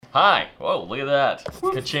Hi. Whoa, look at that.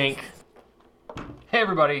 Ka-chink. Hey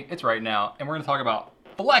everybody, it's Right Now, and we're going to talk about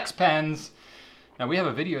flex pens. Now we have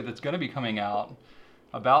a video that's going to be coming out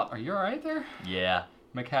about, are you alright there? Yeah.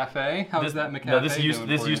 McCafe? How's that McCafe No, this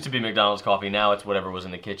doing used to be McDonald's coffee. Now it's whatever was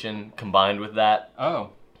in the kitchen combined with that. Oh,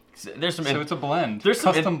 There's some. so it's a blend. There's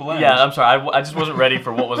some custom blend. Yeah, I'm sorry. I just wasn't ready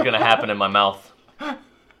for what was going to happen in my mouth.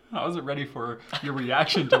 I wasn't ready for your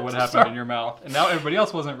reaction to what happened in your mouth, and now everybody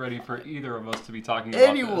else wasn't ready for either of us to be talking about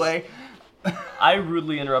Anyway, I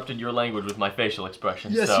rudely interrupted your language with my facial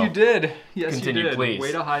expressions. Yes, so you did. Yes, continue, you did. please.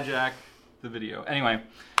 Way to hijack the video. Anyway,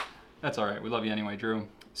 that's all right. We love you anyway, Drew.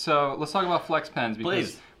 So let's talk about flex pens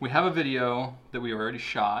because Please. we have a video that we already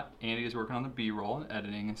shot. Andy is working on the B-roll and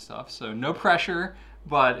editing and stuff, so no pressure,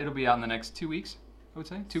 but it'll be out in the next 2 weeks. I would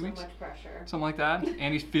say 2 weeks. So much pressure. Something like that.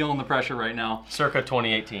 Andy's feeling the pressure right now. Circa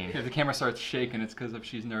 2018. If the camera starts shaking, it's because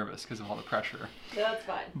she's nervous because of all the pressure. That's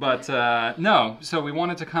fine. But no, so we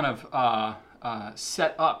wanted to kind of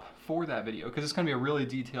set up for that video because it's going to be a really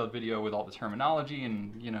detailed video with all the terminology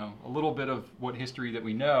and a little bit of what history that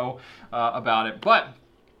we know about it. But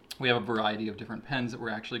we have a variety of different pens that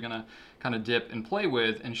we're actually going to kind of dip and play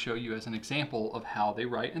with and show you as an example of how they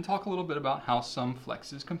write and talk a little bit about how some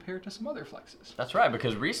flexes compare to some other flexes. That's right,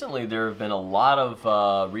 because recently there have been a lot of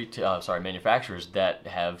manufacturers that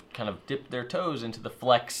have kind of dipped their toes into the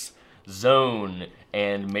flex zone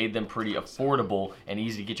and made them pretty affordable and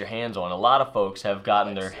easy to get your hands on. A lot of folks have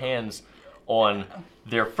gotten their hands on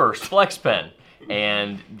their first flex pen,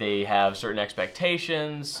 and they have certain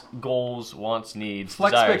expectations, goals, wants, needs,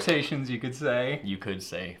 Flex desires. expectations, you could say. You could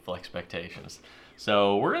say flex expectations.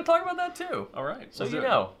 So we're going to talk about that too. All right. So let's you do it.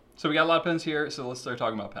 know. So we got a lot of pens here, so let's start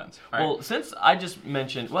talking about pens. All right. Well, since I just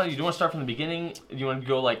mentioned, you do want to start from the beginning? Do you want to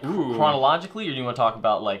go like Ooh. chronologically, or do you want to talk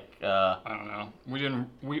about like? I don't know.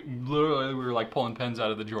 We were like pulling pens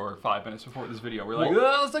out of the drawer 5 minutes before this video. We're like,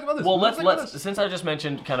 let's talk about this. Well, talk about let's this. since I just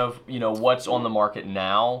mentioned kind of what's on the market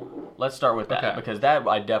now. Let's start with that Okay. because that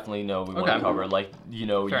I definitely know we want to Okay. cover. Like Fair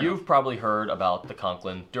you've enough. probably heard about the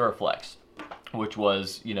Conklin Duraflex, which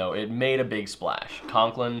was it made a big splash.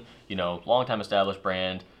 Conklin, longtime established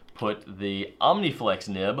brand, put the Omniflex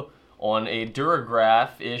nib on a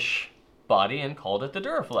Duragraph-ish body and called it the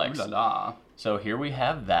Duraflex. Ooh la la. So here we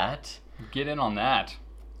have that. Get in on that.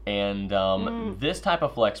 And this type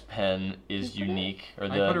of flex pen is unique. Or I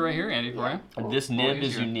put it right here, Andy, for you. this nib is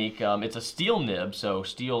easier. unique. It's a steel nib, so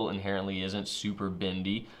steel inherently isn't super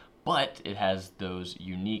bendy, but it has those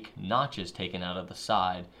unique notches taken out of the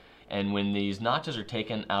side. And when these notches are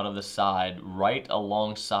taken out of the side right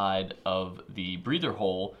alongside of the breather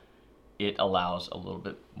hole, it allows a little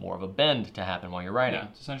bit more of a bend to happen while you're writing. Yeah,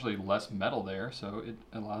 it's essentially less metal there, so it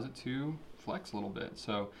allows it to flex a little bit.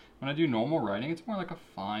 So when I do normal writing, it's more like a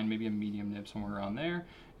fine, maybe a medium nib somewhere around there.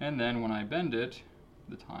 And then when I bend it,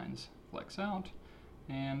 the tines flex out,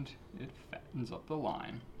 and it fattens up the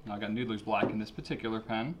line. Now I got Noodler's Black in this particular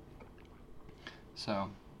pen.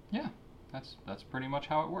 So yeah, that's pretty much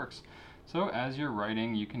how it works. So as you're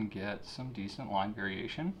writing, you can get some decent line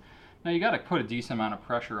variation. Now you got to put a decent amount of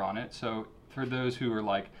pressure on it. So for those who are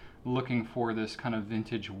like looking for this kind of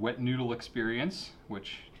vintage wet noodle experience,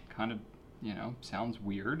 which kind of sounds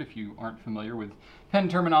weird if you aren't familiar with pen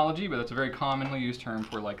terminology, but that's a very commonly used term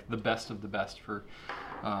for like the best of the best for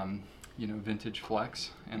vintage flex,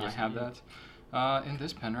 and Yes, I have indeed. that in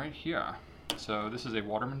this pen right here. So this is a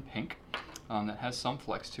Waterman Pink that has some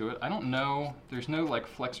flex to it. I don't know, there's no like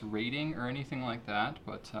flex rating or anything like that,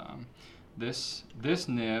 but this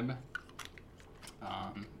nib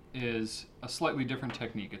is a slightly different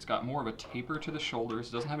technique. It's got more of a taper to the shoulders.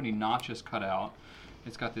 It doesn't have any notches cut out.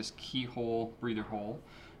 It's got this keyhole, breather hole.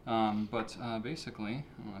 But basically,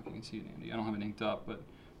 I don't know if you can see it, Andy. I don't have it inked up, but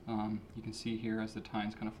you can see here as the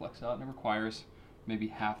tines kind of flex out, and it requires maybe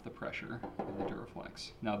half the pressure of the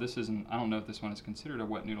Duraflex. Now this isn't, I don't know if this one is considered a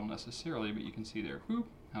wet noodle necessarily, but you can see there, whoop,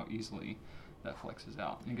 how easily that flexes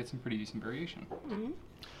out. And get some pretty decent variation.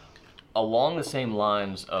 Along the same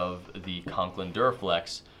lines of the Conklin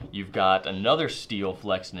Duraflex, you've got another steel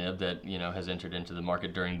flex nib that has entered into the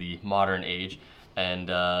market during the modern age, and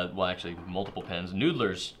actually multiple pens.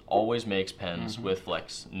 Noodler's always makes pens with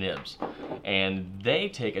flex nibs, and they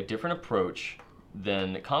take a different approach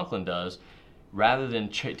than Conklin does. Rather than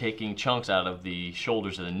taking chunks out of the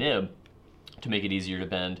shoulders of the nib to make it easier to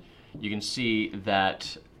bend, you can see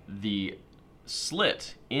that the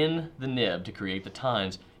slit in the nib to create the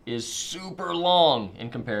tines is super long in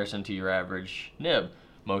comparison to your average nib.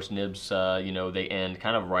 Most nibs, they end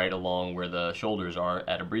kind of right along where the shoulders are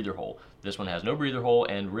at a breather hole. This one has no breather hole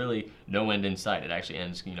and really no end in sight. It actually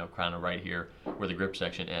ends, kind of right here where the grip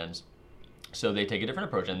section ends. So they take a different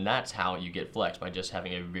approach, and that's how you get flex, by just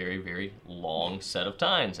having a very, very long set of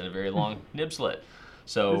tines and a very long nib slit.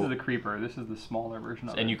 So This is the creeper. This is the smaller version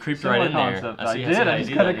of it. and you creeped Similar right in concept. there. I see did. how I you just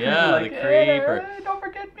do kind of that. creeped Yeah, like, the creeper. "Hey, don't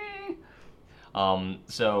forget me."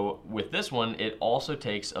 So with this one, it also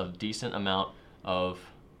takes a decent amount of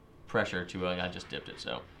pressure to, I just dipped it,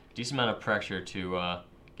 so decent amount of pressure to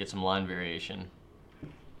get some line variation.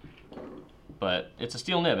 But it's a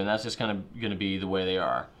steel nib, and that's just kind of going to be the way they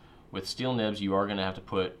are. With steel nibs, you are going to have to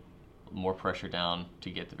put more pressure down to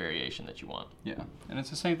get the variation that you want. Yeah, and it's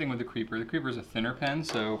the same thing with the creeper. The creeper is a thinner pen,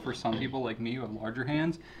 so for some people like me who have larger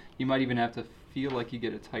hands, you might even have to feel like you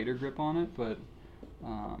get a tighter grip on it, but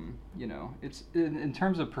you know, it's in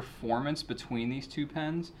terms of performance between these two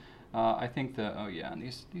pens, I think that, oh yeah, and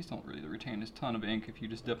these don't really retain a ton of ink if you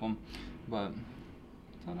just dip them, but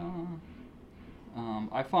ta-da.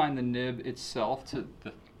 I find the nib itself, to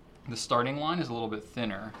the starting line is a little bit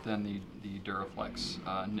thinner than the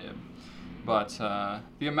Duraflex nib, but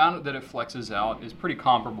the amount that it flexes out is pretty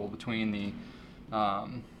comparable between the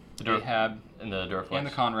Ahab and the Duraflex. and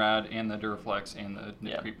the Conrad and the Duraflex and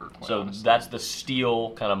the Creeper. Quite So honestly. that's the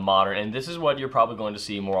steel kind of modern, and this is what you're probably going to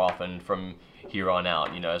see more often from here on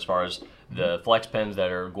out. You know, as far as the flex pens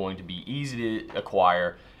that are going to be easy to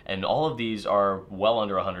acquire, and all of these are well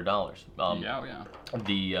under $100. Yeah.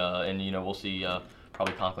 And you know, we'll see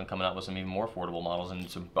probably Conklin coming out with some even more affordable models, and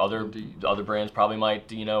some other Indeed. other brands probably might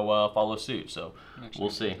follow suit. So Actually,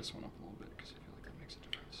 we'll see. Put this one up a little bit because I feel like that makes a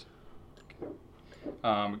difference.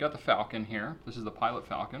 Okay. We got the Falcon here. This is the Pilot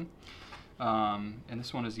Falcon, and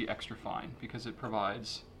this one is the extra fine because it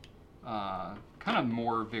provides kind of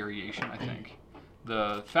more variation, I think.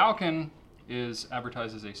 The Falcon is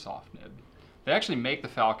advertised as a soft nib. They actually make the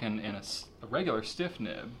Falcon in a regular stiff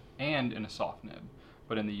nib and in a soft nib,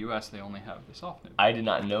 but in the US they only have the soft nib. I did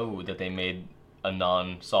not know that they made a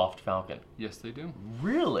non-soft Falcon. Yes, they do.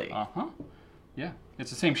 Really? Uh-huh. Yeah.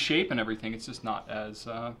 It's the same shape and everything, it's just not as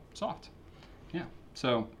soft. Yeah.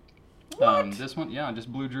 So this one, yeah,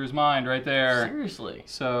 just blew Drew's mind right there. Seriously?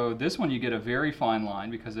 So this one you get a very fine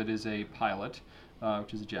line because it is a Pilot,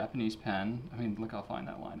 which is a Japanese pen. I mean, look how fine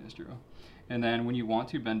that line is, Drew. And then when you want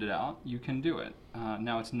to bend it out, you can do it.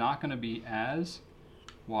 Now it's not going to be as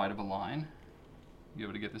wide of a line. You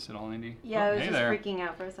able to get this at all, Indy? Yeah, Oh, I was hey just there. freaking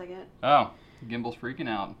out for a second. Oh, gimbal's freaking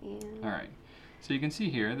out. Yeah. All right. So you can see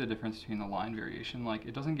here the difference between the line variation. Like,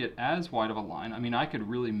 it doesn't get as wide of a line. I mean, I could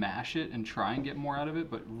really mash it and try and get more out of it,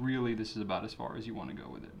 but really this is about as far as you want to go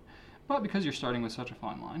with it. But because you're starting with such a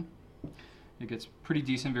fine line, it gets pretty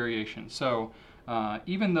decent variation. So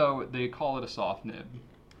even though they call it a soft nib,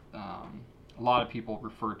 a lot of people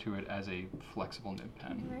refer to it as a flexible nib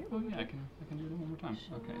pen. Right. Oh yeah, I can do it one more time.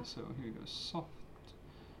 Okay, so here we go, soft.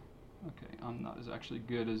 Okay, I'm not as actually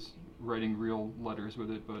good as writing real letters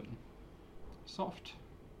with it, but soft.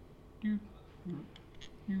 So you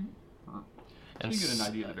get an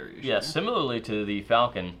idea of the variation. Yeah, there. similarly to the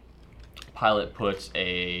Falcon, Pilot puts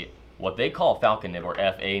what they call Falcon nib or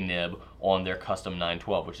FA nib on their custom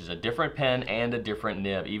 912, which is a different pen and a different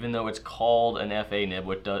nib. Even though it's called an FA nib,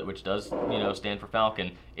 which does stand for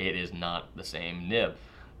Falcon, it is not the same nib.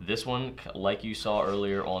 This one, like you saw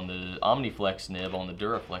earlier on the Omniflex nib on the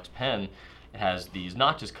Duraflex pen, it has these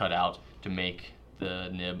notches cut out to make the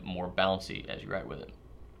nib more bouncy as you write with it.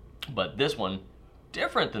 But this one,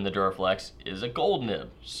 different than the Duraflex, is a gold nib,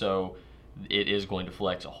 so it is going to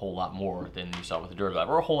flex a whole lot more than you saw with the Duraglide,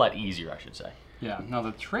 or a whole lot easier, I should say. Yeah, now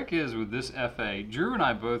the trick is with this FA, Drew and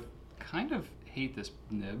I both kind of hate this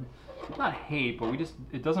nib. Not hate, but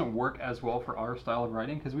it doesn't work as well for our style of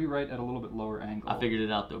writing because we write at a little bit lower angle. I figured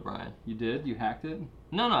it out though, Brian. You did? You hacked it?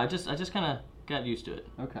 No, I just kind of got used to it.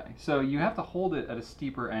 Okay, so you have to hold it at a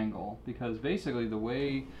steeper angle because basically the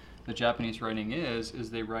way the Japanese writing is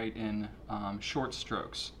they write in short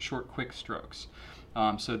strokes, short quick strokes.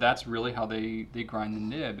 So that's really how they grind the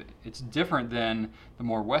nib. It's different than the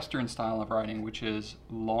more Western style of writing, which is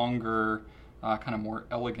longer, kind of more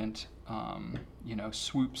elegant,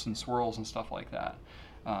 swoops and swirls and stuff like that.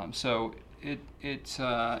 So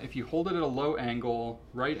if you hold it at a low angle,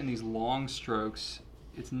 right in these long strokes,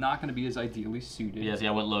 it's not going to be as ideally suited. Yeah, see,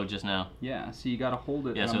 I went low just now. Yeah, so you got to hold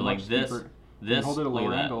it. Yeah, at so a like much this, steeper, this, you hold it at a look at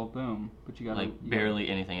lower that. angle, boom. But you got to Like barely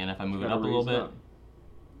anything, and if I move it up a little bit,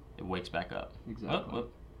 it wakes back up. Exactly.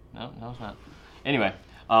 Whoop. No, it's not. Anyway,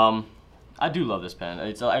 I do love this pen.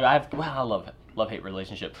 I love-hate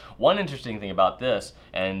relationship. One interesting thing about this,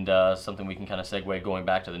 and something we can kind of segue going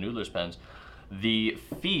back to the Noodler's pens, the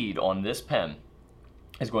feed on this pen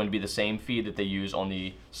is going to be the same feed that they use on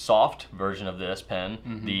the soft version of this pen,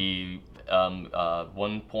 the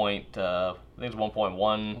think it's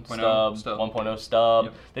 1.1 1.0 stub, 1.0 stub.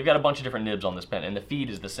 Yep. They've got a bunch of different nibs on this pen, and the feed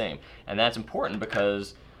is the same. And that's important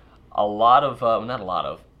because a lot of, not a lot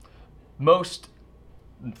of, most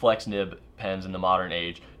flex nib pens in the modern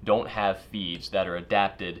age don't have feeds that are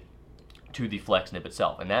adapted to the flex nib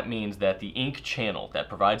itself. And that means that the ink channel that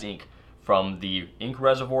provides ink from the ink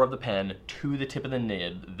reservoir of the pen to the tip of the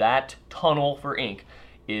nib, that tunnel for ink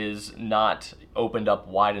is not opened up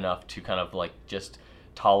wide enough to kind of like just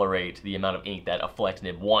tolerate the amount of ink that a flex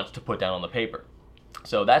nib wants to put down on the paper.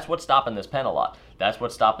 So that's what's stopping this pen a lot. That's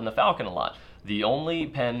what's stopping the Falcon a lot. The only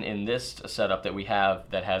pen in this setup that we have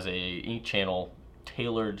that has a ink channel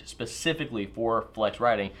tailored specifically for flex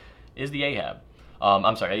writing is the Ahab.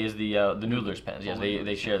 I'm sorry, is the Noodler's pens. Yes,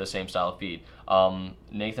 they share the same style of feed.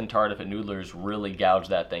 Nathan Tardif at Noodler's really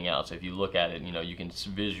gouged that thing out. So if you look at it, you can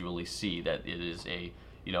visually see that it is a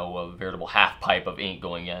veritable half pipe of ink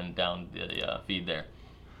going in down the feed there.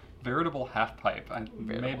 Veritable half pipe.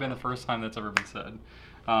 May have been the first time that's ever been said.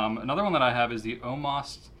 Another one that I have is the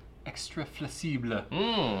Omos Extra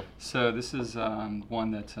Flexible. So this is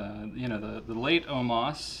one that the late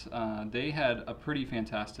Omos, they had a pretty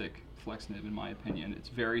fantastic flex nib in my opinion. It's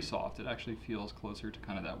very soft. It actually feels closer to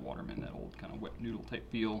kind of that Waterman, that old kind of wet noodle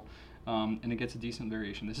type feel, and it gets a decent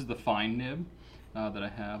variation. This is the fine nib that I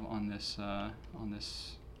have on this. I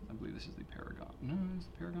believe this is the Paragon. No, is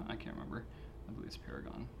it Paragon? I can't remember. I believe it's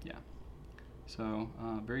Paragon. Yeah. So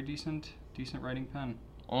very decent writing pen.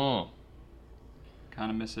 Kind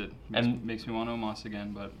of miss it. Makes me want Omos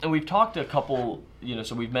again, but. And we've talked a couple.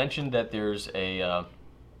 So we've mentioned that there's a.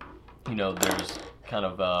 There's kind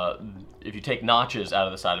of if you take notches out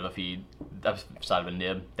of the side of a feed, side of a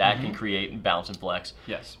nib, that can create bounce and flex.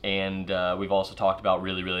 Yes. And we've also talked about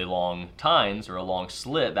really, really long tines or a long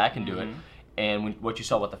slit that can do it. And what you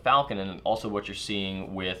saw with the Falcon, and also what you're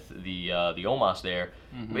seeing with the Omos there,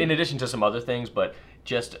 in addition to some other things, but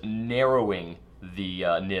just narrowing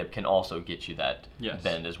the nib can also get you that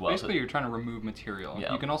bend as well. Basically, you're trying to remove material.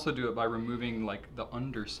 Yeah. You can also do it by removing like the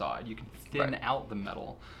underside. You can thin out the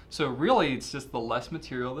metal. So really, it's just the less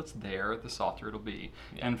material that's there, the softer it'll be.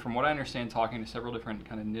 Yeah. And from what I understand, talking to several different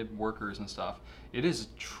kind of nib workers and stuff, it is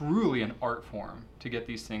truly an art form to get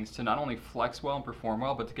these things to not only flex well and perform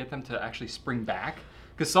well, but to get them to actually spring back.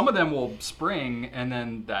 Because some of them will spring and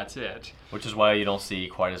then that's it. Which is why you don't see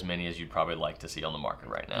quite as many as you'd probably like to see on the market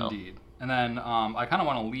right now. Indeed. And then I kind of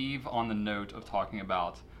want to leave on the note of talking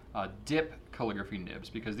about dip calligraphy nibs,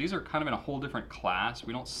 because these are kind of in a whole different class.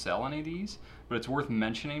 We don't sell any of these, but it's worth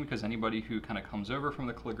mentioning because anybody who kind of comes over from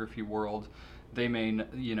the calligraphy world, they may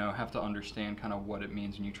have to understand kind of what it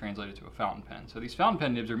means when you translate it to a fountain pen. So these fountain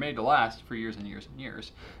pen nibs are made to last for years and years and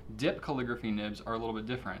years. Dip calligraphy nibs are a little bit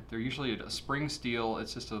different. They're usually a spring steel.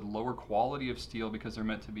 It's just a lower quality of steel because they're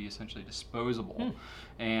meant to be essentially disposable.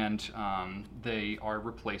 And they are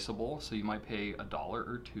replaceable, so you might pay $1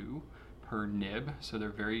 or $2 per nib, so they're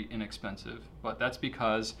very inexpensive. But that's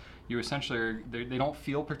because you essentially, they don't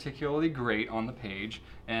feel particularly great on the page,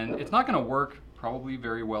 and it's not going to work probably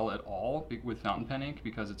very well at all with fountain pen ink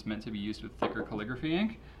because it's meant to be used with thicker calligraphy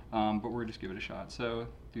ink, but we're just give it a shot. So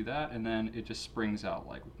do that, and then it just springs out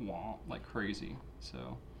like crazy.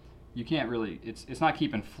 So you can't really, it's not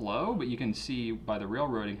keeping flow, but you can see by the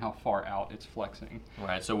railroading how far out it's flexing.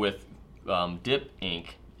 Right, so with dip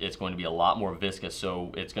ink, it's going to be a lot more viscous,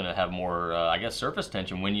 so it's going to have more, surface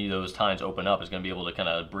tension. When those tines open up, it's going to be able to kind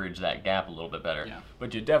of bridge that gap a little bit better. Yeah.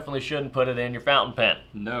 But you definitely shouldn't put it in your fountain pen.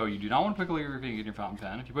 No, you do not want to put calligraphy ink in your fountain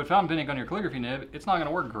pen. If you put fountain pen ink on your calligraphy nib, it's not going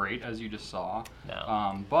to work great, as you just saw.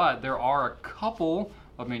 No. But there are a couple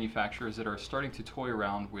of manufacturers that are starting to toy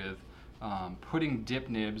around with putting dip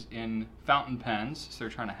nibs in fountain pens, so they're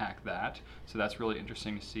trying to hack that. So that's really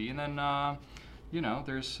interesting to see. And then,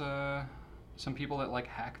 there's some people that like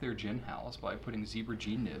hack their gin house by putting zebra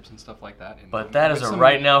G nibs and stuff like that in But them. that is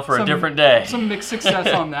right now for a different day. Some mixed success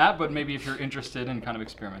on that, but maybe if you're interested in kind of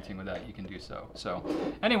experimenting with that, you can do so. So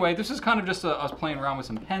anyway, this is kind of just us playing around with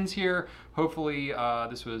some pens here. Hopefully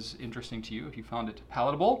this was interesting to you. If you found it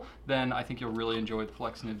palatable, then I think you'll really enjoy the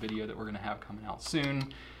flex nib video that we're going to have coming out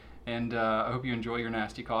soon. And I hope you enjoy your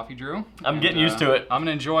nasty coffee, Drew. I'm getting used to it. I'm going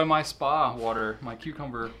to enjoy my spa water, my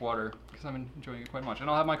cucumber water, because I'm enjoying it quite much. And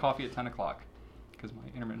I'll have my coffee at 10 o'clock. Because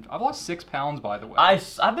my intermittent. I've lost 6 pounds, by the way.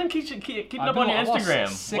 I've been keeping up on your Instagram.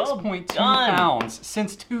 6.2 pounds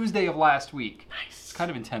since Tuesday of last week. Nice. It's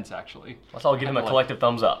kind of intense, actually. Let's all give him a collective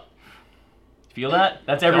thumbs up. Feel that?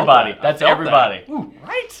 That's everybody. That's everybody. Ooh,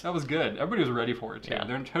 right? That was good. Everybody was ready for it, too. Yeah.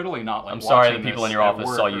 They're totally not like I'm sorry the people in your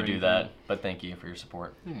office saw you do that, but thank you for your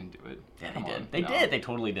support. They didn't do it. Yeah, they did. They did. They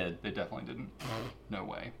totally did. They definitely didn't. No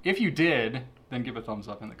way. If you did, then give a thumbs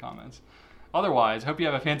up in the comments. Otherwise, hope you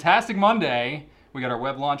have a fantastic Monday. We got our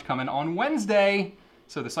web launch coming on Wednesday.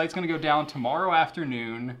 So the site's going to go down tomorrow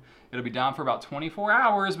afternoon. It'll be down for about 24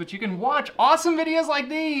 hours, but you can watch awesome videos like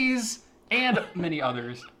these and many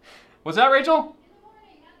others. What's that, Rachel?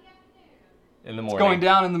 In the morning. It's going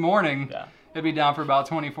down in the morning. Yeah. It'll be down for about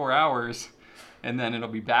 24 hours. And then it'll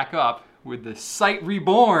be back up with the site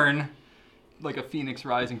reborn like a phoenix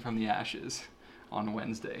rising from the ashes on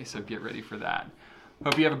Wednesday. So get ready for that.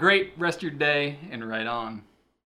 Hope you have a great rest of your day and right on.